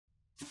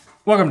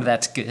Welcome to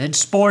That's Good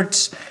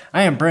Sports.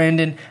 I am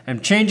Brandon.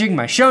 I'm changing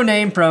my show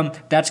name from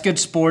That's Good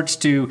Sports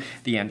to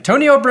the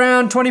Antonio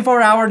Brown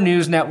 24-Hour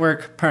News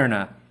Network,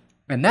 Perna.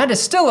 And that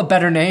is still a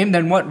better name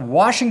than what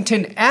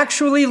Washington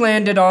actually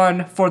landed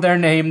on for their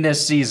name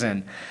this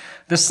season.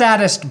 The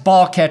saddest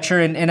ball catcher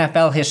in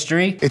NFL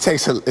history. It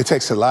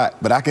takes a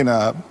lot, but I can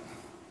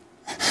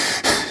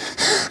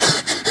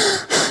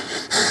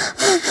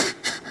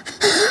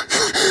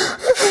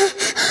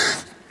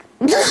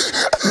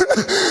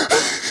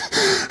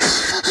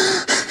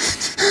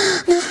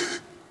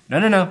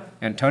No.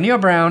 Antonio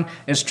Brown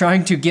is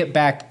trying to get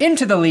back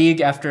into the league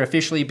after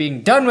officially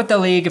being done with the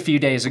league a few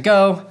days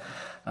ago.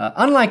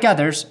 Unlike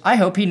others, I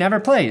hope he never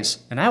plays,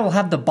 and I will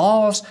have the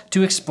balls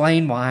to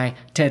explain why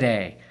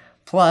today.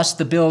 Plus,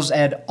 the Bills'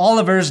 Ed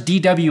Oliver's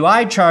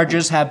DWI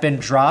charges have been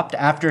dropped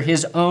after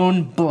his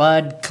own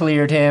blood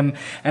cleared him,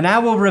 and I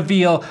will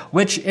reveal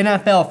which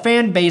NFL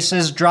fan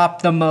bases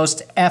dropped the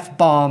most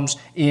F-bombs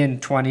in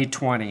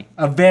 2020.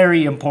 A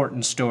very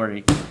important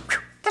story.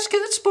 That's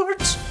good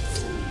sports.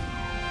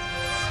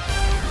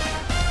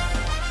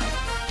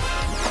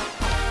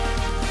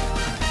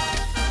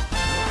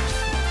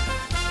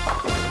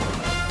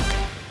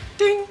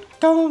 Ding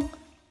dong.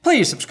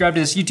 Please subscribe to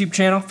this YouTube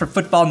channel for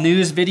football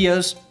news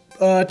videos.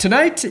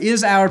 Tonight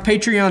is our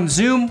Patreon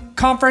Zoom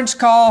conference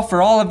call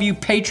for all of you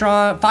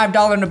Patreon,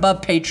 $5 and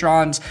above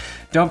patrons.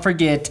 Don't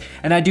forget,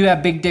 and I do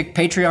have big dick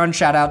Patreon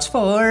shoutouts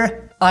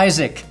for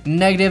Isaac,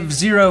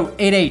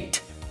 -088,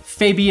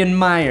 Fabian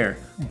Meyer,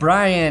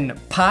 Brian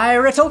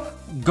Pyrittle,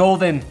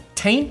 Golden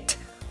Taint,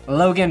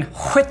 Logan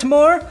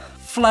Whitmore,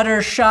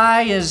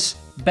 Fluttershy is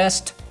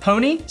Best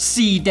Pony,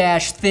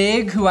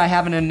 C-Thig, who I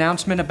have an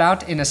announcement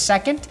about in a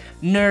second,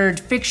 Nerd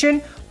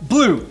Fiction,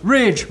 Blue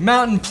Ridge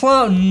Mountain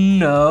Plum,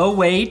 no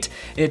wait,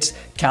 it's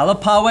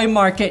Kalapawe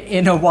Market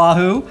in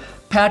Oahu,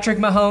 Patrick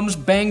Mahomes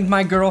banged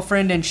my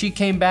girlfriend and she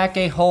came back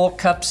a whole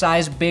cup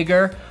size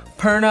bigger,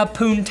 Perna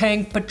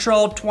Poontang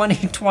Patrol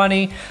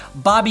 2020,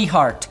 Bobby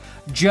Hart,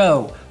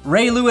 Joe,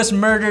 Ray Lewis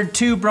murdered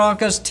 2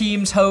 Broncos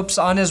teams' hopes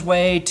on his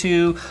way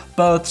to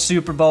both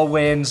Super Bowl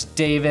wins,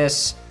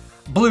 Davis,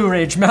 Blue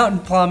Ridge Mountain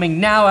Plumbing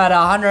now at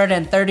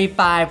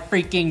 $135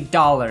 freaking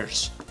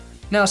dollars.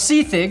 Now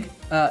C-Thig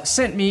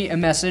sent me a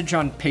message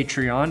on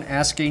Patreon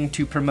asking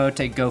to promote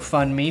a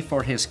GoFundMe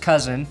for his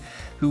cousin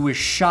who was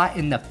shot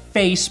in the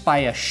face by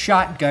a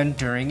shotgun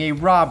during a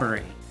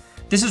robbery.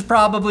 This is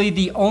probably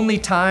the only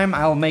time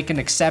I'll make an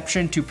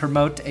exception to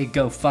promote a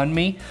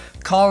GoFundMe.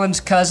 Colin's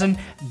cousin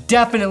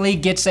definitely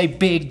gets a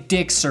big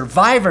dick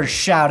survivor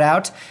shout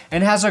out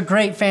and has a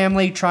great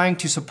family trying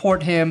to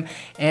support him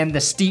and the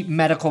steep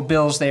medical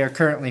bills they are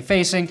currently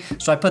facing.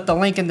 So I put the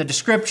link in the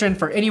description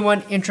for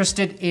anyone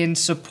interested in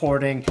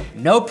supporting.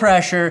 No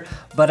pressure,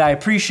 but I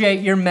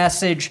appreciate your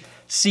message,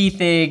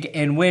 C-Thig,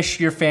 and wish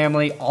your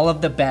family all of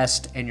the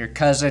best and your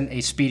cousin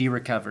a speedy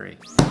recovery.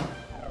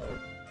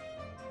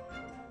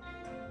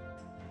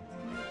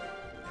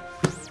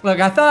 Look,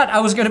 I thought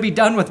I was gonna be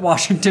done with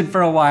Washington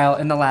for a while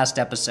in the last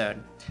episode,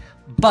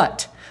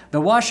 but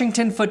the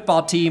Washington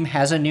football team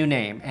has a new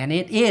name, and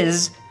it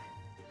is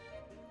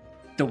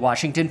the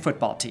Washington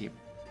football team.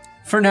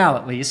 For now,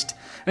 at least.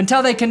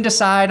 Until they can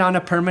decide on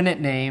a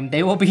permanent name,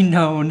 they will be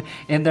known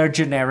in their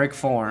generic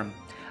form.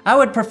 I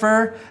would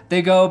prefer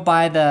they go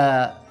by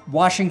the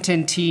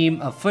Washington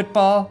Team of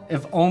Football,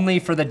 if only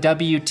for the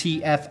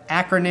WTF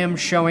acronym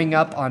showing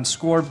up on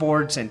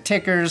scoreboards and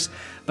tickers,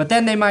 but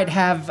then they might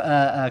have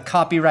a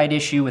copyright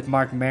issue with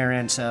Mark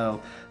Maron,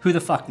 so who the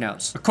fuck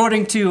knows.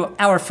 According to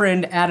our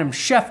friend Adam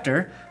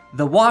Schefter,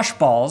 the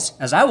Washballs,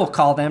 as I will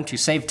call them to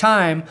save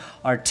time,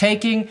 are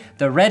taking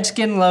the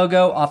Redskin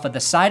logo off of the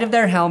side of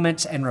their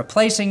helmets and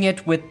replacing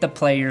it with the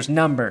players'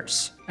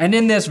 numbers. And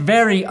in this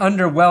very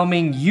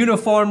underwhelming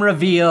uniform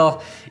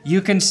reveal,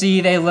 you can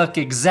see they look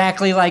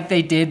exactly like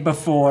they did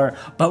before,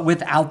 but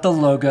without the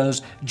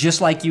logos, just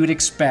like you would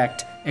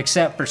expect,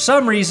 except for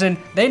some reason,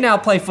 they now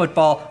play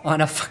football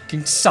on a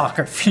fucking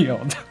soccer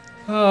field.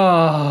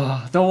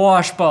 Oh, the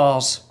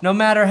Washballs. No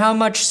matter how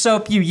much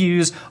soap you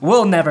use,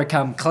 will never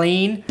come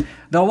clean.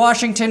 The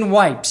Washington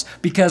Wipes,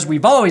 because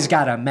we've always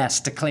got a mess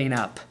to clean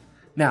up.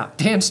 Now,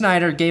 Dan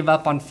Snyder gave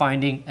up on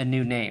finding a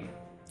new name.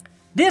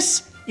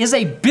 This is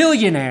a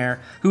billionaire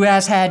who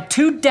has had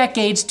 2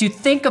 decades to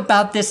think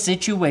about this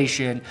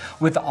situation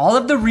with all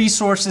of the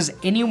resources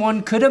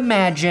anyone could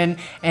imagine,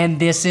 and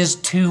this is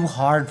too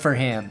hard for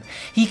him.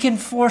 He can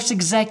force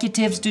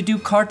executives to do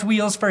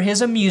cartwheels for his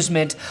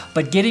amusement,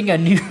 but getting a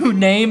new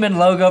name and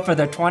logo for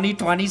the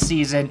 2020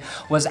 season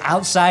was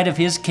outside of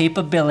his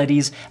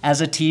capabilities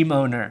as a team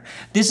owner.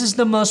 This is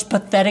the most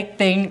pathetic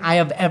thing I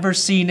have ever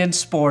seen in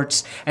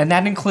sports, and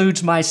that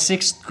includes my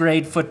 6th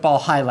grade football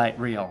highlight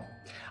reel.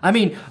 I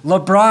mean,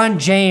 LeBron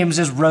James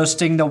is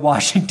roasting the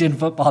Washington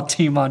football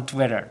team on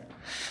Twitter.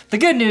 The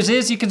good news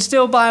is you can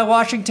still buy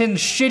Washington's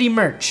shitty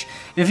merch.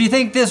 If you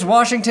think this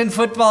Washington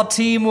football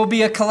team will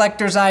be a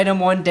collector's item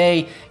one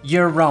day,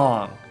 you're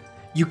wrong.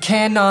 You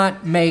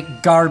cannot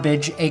make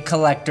garbage a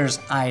collector's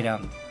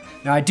item.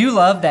 Now, I do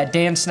love that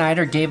Dan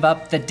Snyder gave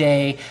up the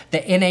day the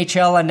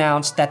NHL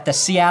announced that the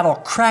Seattle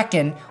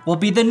Kraken will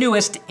be the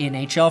newest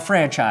NHL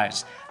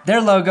franchise. Their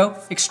logo,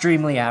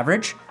 extremely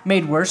average,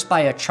 made worse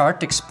by a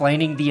chart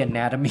explaining the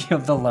anatomy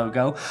of the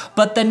logo,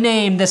 but the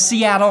name, the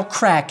Seattle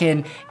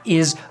Kraken,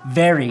 is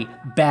very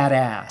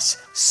badass.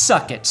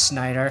 Suck it,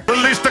 Snyder.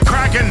 Release the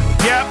Kraken,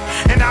 yep,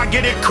 and I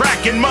get it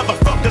cracking.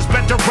 Motherfuckers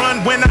better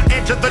run when I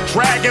enter the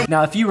dragon.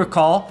 Now, if you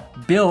recall,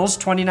 Bills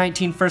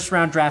 2019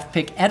 first-round draft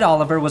pick Ed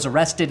Oliver was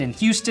arrested in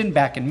Houston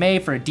back in May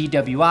for a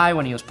DWI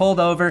when he was pulled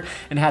over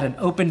and had an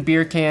open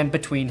beer can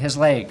between his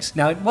legs.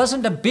 Now, it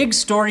wasn't a big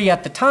story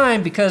at the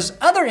time because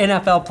other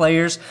NFL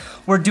players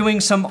were doing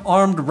some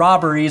armed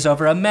robberies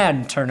over a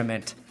Madden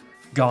tournament.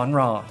 Gone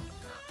wrong.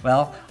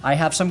 Well, I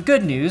have some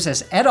good news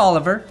as Ed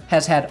Oliver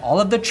has had all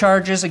of the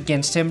charges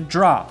against him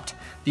dropped.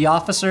 The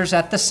officers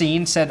at the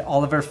scene said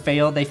Oliver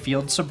failed a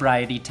field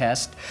sobriety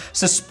test,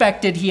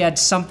 suspected he had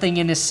something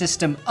in his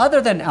system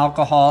other than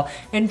alcohol,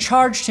 and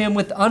charged him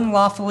with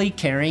unlawfully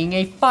carrying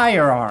a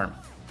firearm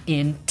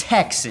in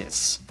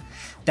Texas.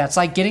 That's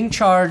like getting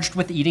charged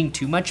with eating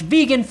too much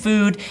vegan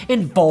food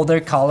in Boulder,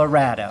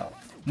 Colorado.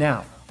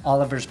 Now,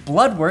 Oliver's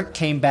blood work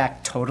came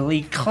back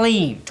totally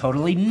clean,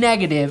 totally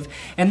negative,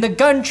 and the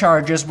gun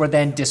charges were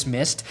then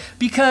dismissed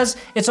because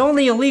it's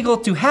only illegal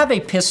to have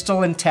a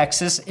pistol in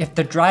Texas if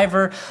the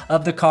driver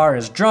of the car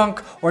is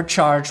drunk or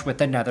charged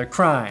with another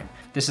crime.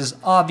 This is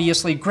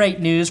obviously great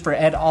news for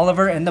Ed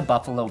Oliver and the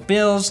Buffalo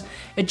Bills.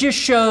 It just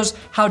shows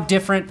how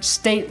different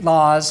state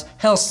laws,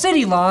 hell,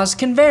 city laws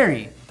can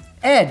vary.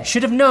 Ed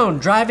should have known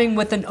driving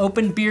with an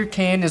open beer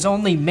can is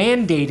only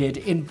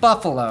mandated in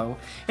Buffalo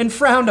and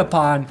frowned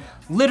upon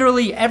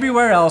literally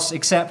everywhere else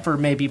except for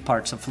maybe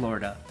parts of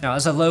Florida. Now,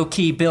 as a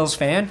low-key Bills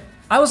fan,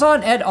 I was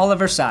on Ed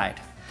Oliver's side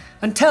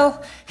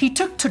until he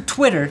took to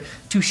Twitter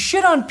to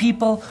shit on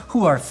people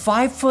who are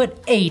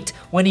 5'8"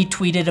 when he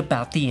tweeted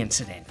about the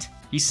incident.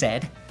 He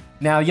said,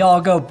 "Now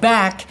y'all go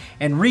back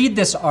and read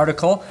this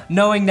article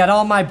knowing that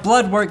all my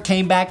blood work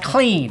came back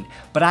clean,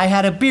 but I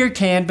had a beer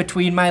can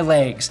between my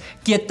legs.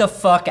 Get the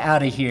fuck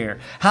out of here.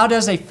 How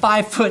does a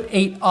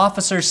 5'8"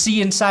 officer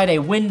see inside a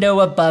window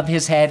above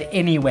his head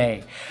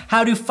anyway?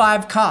 How do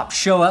 5 cops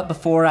show up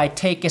before I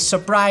take a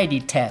sobriety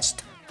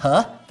test?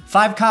 Huh?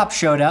 5 cops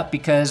showed up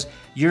because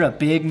you're a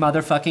big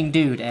motherfucking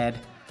dude, Ed.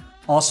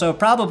 Also,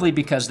 probably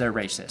because they're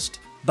racist.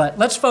 But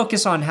let's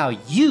focus on how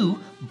you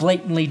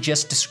blatantly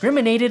just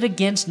discriminated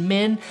against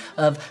men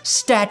of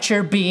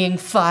stature being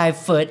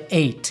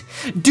 5'8".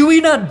 Do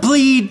we not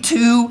bleed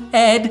too,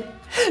 Ed?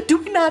 Do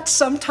we not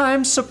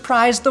sometimes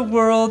surprise the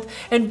world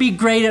and be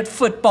great at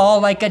football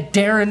like a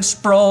Darren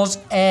Sproles,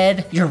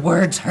 Ed? Your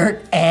words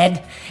hurt,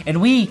 Ed.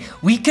 And we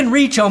can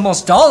reach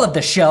almost all of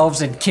the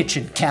shelves and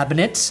kitchen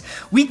cabinets.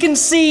 We can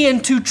see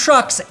into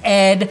trucks,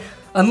 Ed,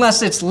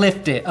 unless it's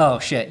lifted. Oh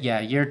shit, yeah,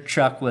 your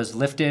truck was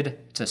lifted.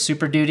 It's a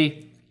Super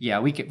Duty. Yeah,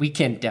 we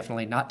can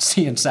definitely not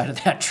see inside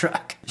of that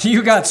truck.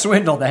 You got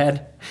swindled,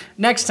 Ed.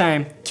 Next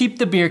time, keep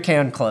the beer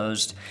can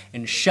closed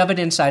and shove it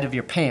inside of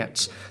your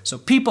pants so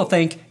people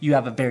think you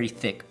have a very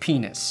thick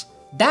penis.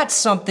 That's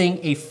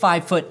something a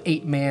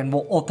 5'8" man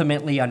will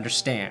ultimately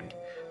understand.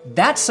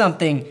 That's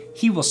something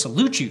he will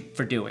salute you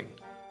for doing.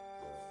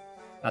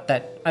 Not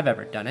that I've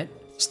ever done it.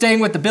 Staying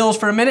with the Bills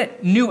for a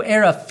minute, New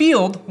Era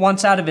Field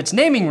wants out of its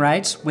naming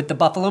rights with the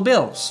Buffalo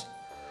Bills.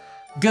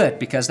 Good,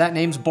 because that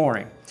name's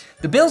boring.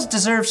 The Bills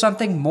deserve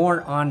something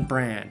more on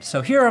brand,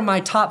 so here are my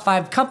top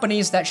 5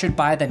 companies that should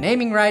buy the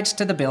naming rights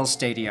to the Bills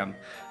Stadium.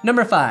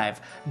 Number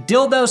 5,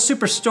 Dildo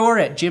Superstore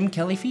at Jim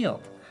Kelly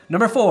Field.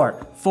 Number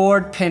 4,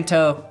 Ford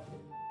Pinto.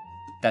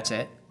 That's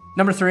it.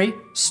 Number 3,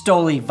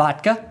 Stoli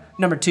Vodka.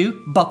 Number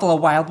 2, Buffalo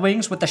Wild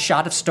Wings with a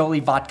shot of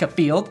Stoli Vodka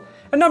Field.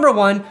 And number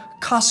 1,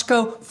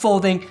 Costco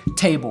Folding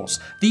Tables,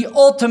 the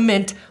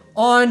ultimate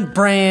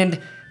on-brand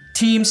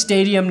team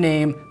stadium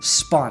name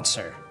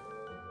sponsor.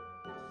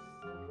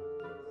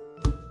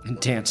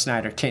 Dan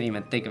Snyder can't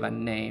even think of a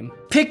name.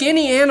 Pick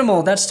any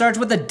animal that starts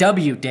with a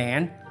W,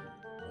 Dan.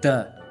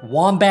 The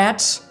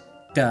wombats,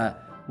 the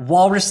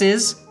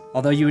walruses,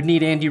 although you would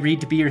need Andy Reid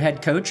to be your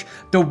head coach,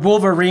 the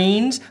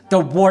wolverines,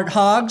 the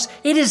warthogs.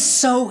 It is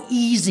so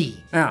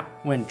easy. Now,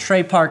 when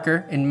Trey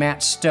Parker and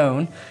Matt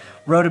Stone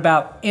wrote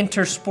about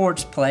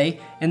intersports play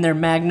in their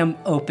magnum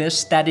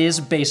opus, that is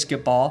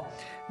basketball,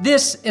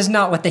 this is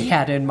not what they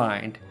had in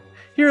mind.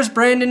 Here's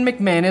Brandon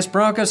McManus,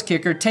 Broncos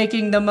kicker,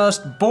 taking the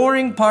most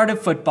boring part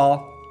of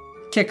football,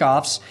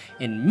 kickoffs,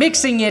 and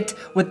mixing it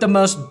with the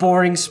most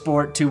boring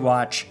sport to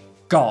watch,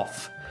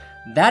 golf.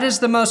 That is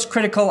the most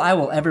critical I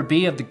will ever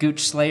be of the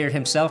Gooch Slayer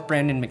himself,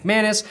 Brandon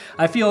McManus.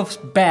 I feel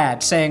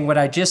bad saying what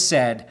I just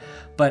said,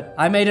 but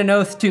I made an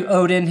oath to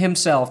Odin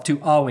himself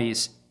to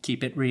always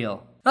keep it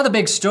real. Another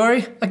big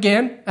story,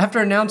 again, after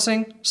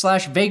announcing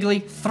 / vaguely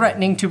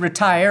threatening to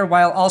retire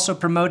while also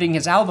promoting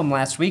his album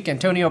last week,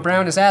 Antonio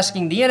Brown is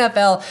asking the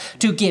NFL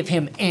to give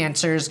him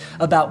answers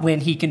about when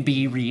he can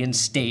be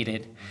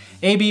reinstated.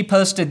 AB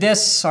posted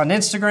this on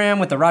Instagram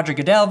with the Roger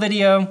Goodell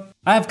video.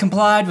 I have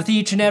complied with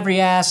each and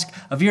every ask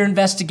of your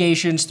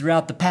investigations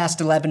throughout the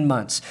past 11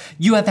 months.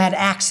 You have had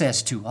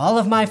access to all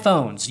of my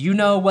phones. You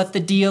know what the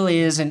deal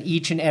is in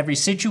each and every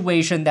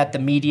situation that the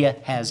media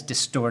has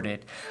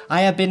distorted. I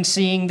have been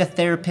seeing the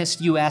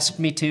therapist you asked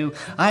me to.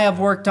 I have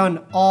worked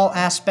on all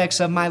aspects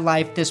of my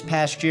life this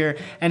past year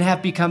and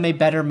have become a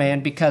better man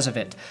because of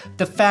it.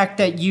 The fact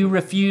that you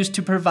refuse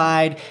to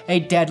provide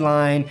a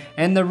deadline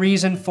and the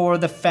reason for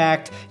the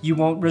fact you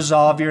won't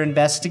resolve your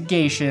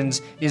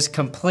investigations is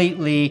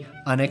completely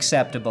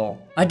unacceptable.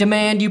 I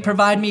demand you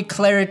provide me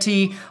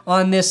clarity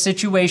on this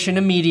situation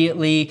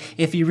immediately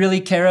if you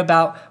really care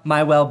about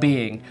my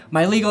well-being.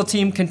 My legal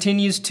team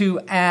continues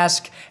to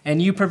ask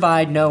and you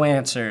provide no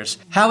answers.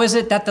 How is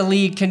it that the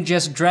league can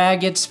just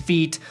drag its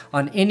feet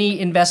on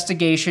any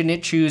investigation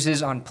it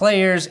chooses on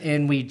players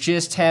and we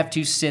just have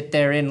to sit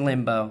there in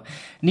limbo?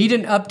 Need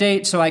an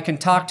update so I can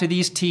talk to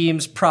these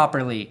teams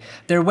properly.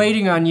 They're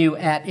waiting on you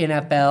at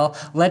NFL.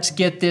 Let's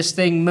get this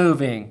thing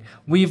moving.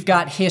 We've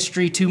got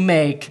history to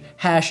make.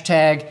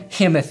 Hashtag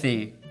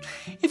Himothy.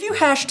 If you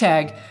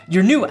hashtag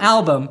your new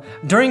album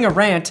during a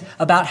rant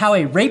about how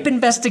a rape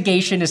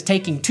investigation is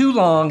taking too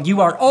long, you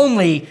are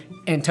only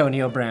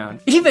Antonio Brown.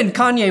 Even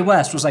Kanye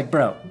West was like,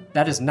 bro,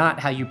 that is not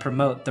how you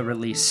promote the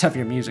release of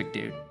your music,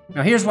 dude.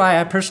 Now here's why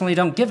I personally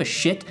don't give a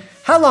shit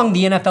how long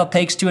the NFL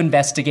takes to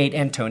investigate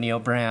Antonio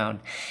Brown.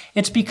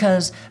 It's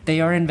because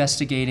they are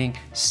investigating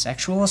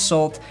sexual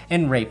assault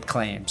and rape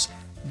claims.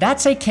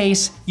 That's a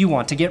case you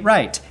want to get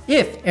right.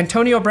 If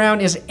Antonio Brown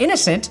is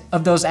innocent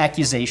of those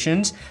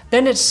accusations,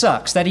 then it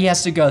sucks that he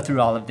has to go through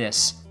all of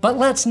this. But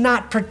let's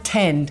not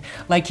pretend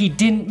like he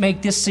didn't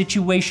make this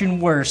situation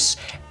worse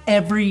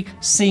every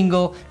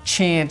single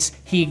chance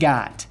he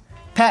got.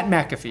 Pat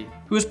McAfee,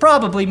 who is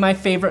probably my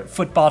favorite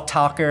football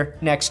talker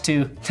next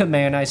to the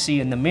man I see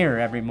in the mirror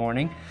every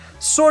morning,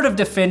 sort of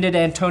defended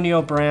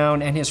Antonio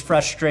Brown and his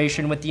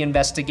frustration with the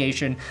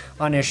investigation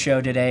on his show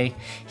today.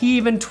 He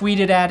even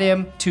tweeted at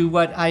him to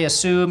what I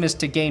assume is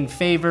to gain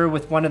favor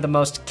with one of the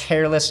most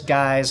careless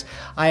guys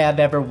I have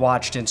ever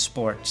watched in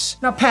sports.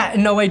 Now, Pat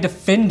in no way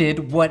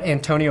defended what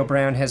Antonio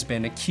Brown has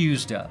been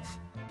accused of,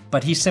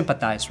 but he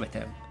sympathized with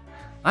him.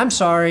 I'm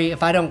sorry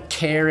if I don't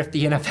care if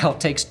the NFL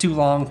takes too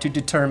long to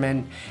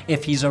determine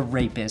if he's a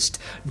rapist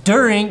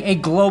during a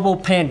global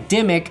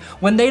pandemic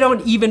when they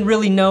don't even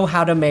really know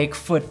how to make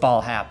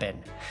football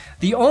happen.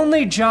 The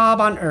only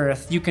job on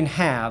earth you can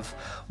have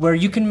where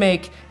you can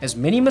make as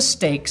many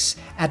mistakes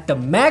at the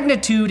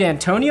magnitude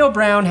Antonio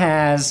Brown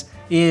has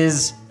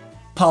is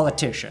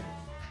politician.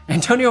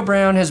 Antonio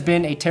Brown has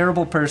been a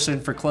terrible person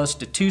for close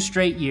to 2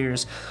 straight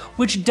years,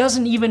 which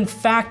doesn't even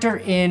factor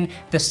in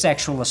the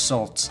sexual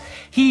assaults.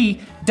 He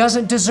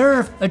doesn't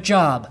deserve a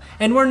job,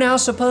 and we're now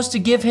supposed to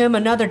give him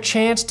another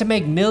chance to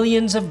make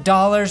millions of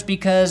dollars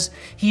because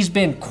he's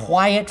been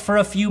quiet for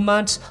a few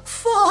months?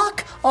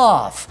 Fuck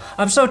off.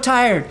 I'm so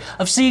tired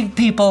of seeing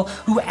people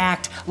who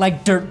act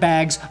like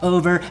dirtbags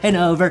over and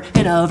over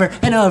and over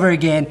and over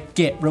again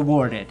get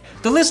rewarded.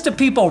 The list of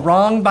people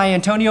wronged by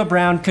Antonio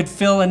Brown could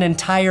fill an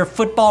entire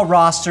football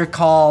roster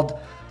called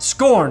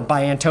Scorned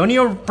by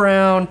Antonio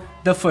Brown,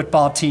 the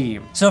football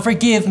team. So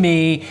forgive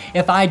me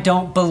if I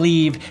don't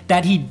believe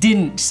that he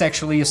didn't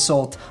sexually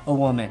assault a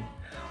woman.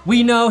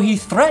 We know he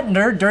threatened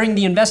her during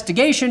the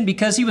investigation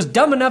because he was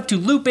dumb enough to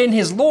loop in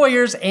his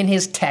lawyers and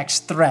his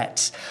text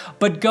threats.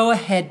 But go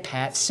ahead,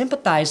 Pat,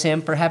 sympathize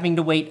him for having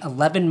to wait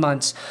 11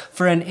 months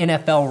for an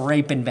NFL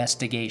rape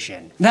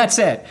investigation. That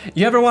said,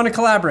 you ever want to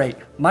collaborate?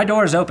 My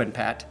door is open,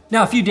 Pat.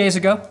 Now, a few days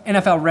ago,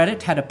 NFL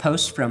Reddit had a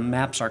post from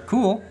Maps Are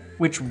Cool,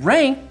 which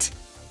ranked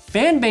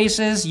fan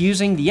bases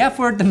using the F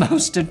word the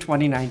most in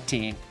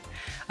 2019.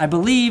 I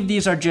believe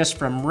these are just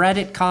from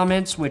Reddit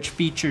comments, which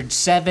featured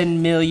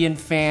 7 million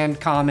fan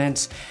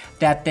comments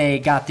that they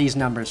got these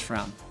numbers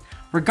from.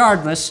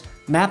 Regardless,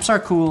 Maps Are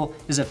Cool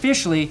is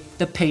officially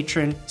the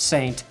patron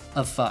saint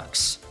of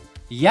fucks.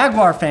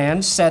 Jaguar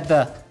fans said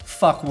the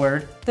fuck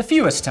word the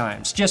fewest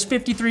times, just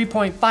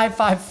 53.55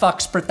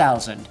 fucks per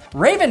thousand.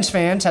 Ravens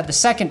fans had the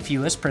second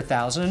fewest per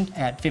thousand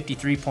at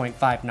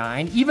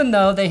 53.59, even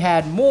though they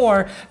had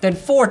more than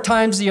 4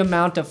 times the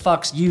amount of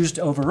fucks used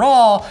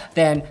overall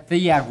than the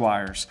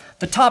Jaguars.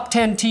 The top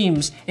 10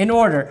 teams in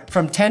order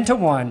from 10 to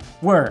 1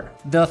 were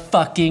the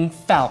fucking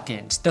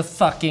Falcons, the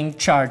fucking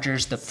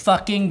Chargers, the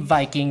fucking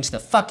Vikings, the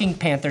fucking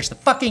Panthers, the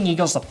fucking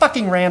Eagles, the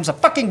fucking Rams, the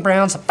fucking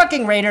Browns, the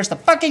fucking Raiders, the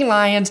fucking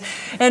Lions,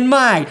 and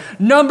my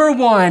number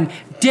 1,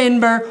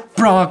 Denver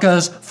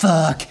Broncos.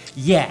 Fuck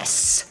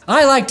yes.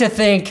 I like to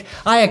think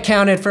I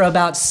accounted for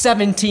about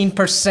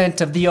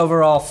 17% of the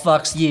overall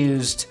fucks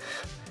used.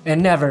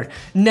 And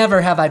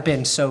never have I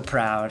been so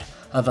proud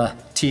of a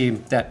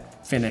team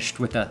that finished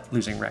with a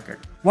losing record.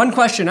 One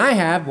question I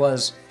had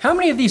was, how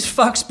many of these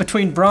fucks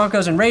between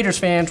Broncos and Raiders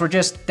fans were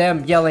just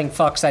them yelling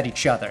fucks at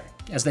each other,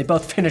 as they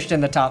both finished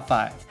in the top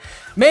 5?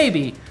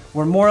 Maybe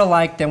we're more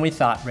alike than we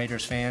thought,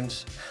 Raiders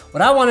fans.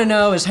 What I want to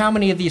know is how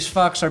many of these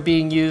fucks are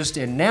being used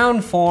in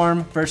noun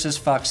form versus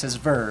fucks as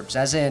verbs,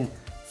 as in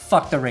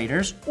fuck the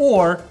Raiders,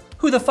 or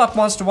who the fuck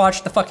wants to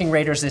watch the fucking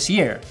Raiders this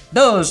year?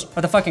 Those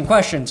are the fucking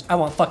questions I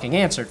want fucking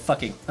answered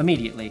fucking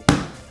immediately.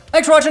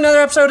 Thanks for watching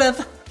another episode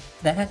of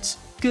That's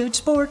Good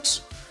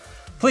Sports.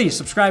 Please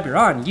subscribe here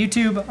on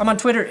YouTube. I'm on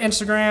Twitter,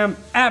 Instagram,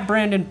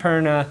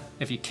 @BrandonPerna,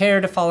 if you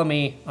care to follow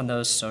me on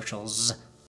those socials.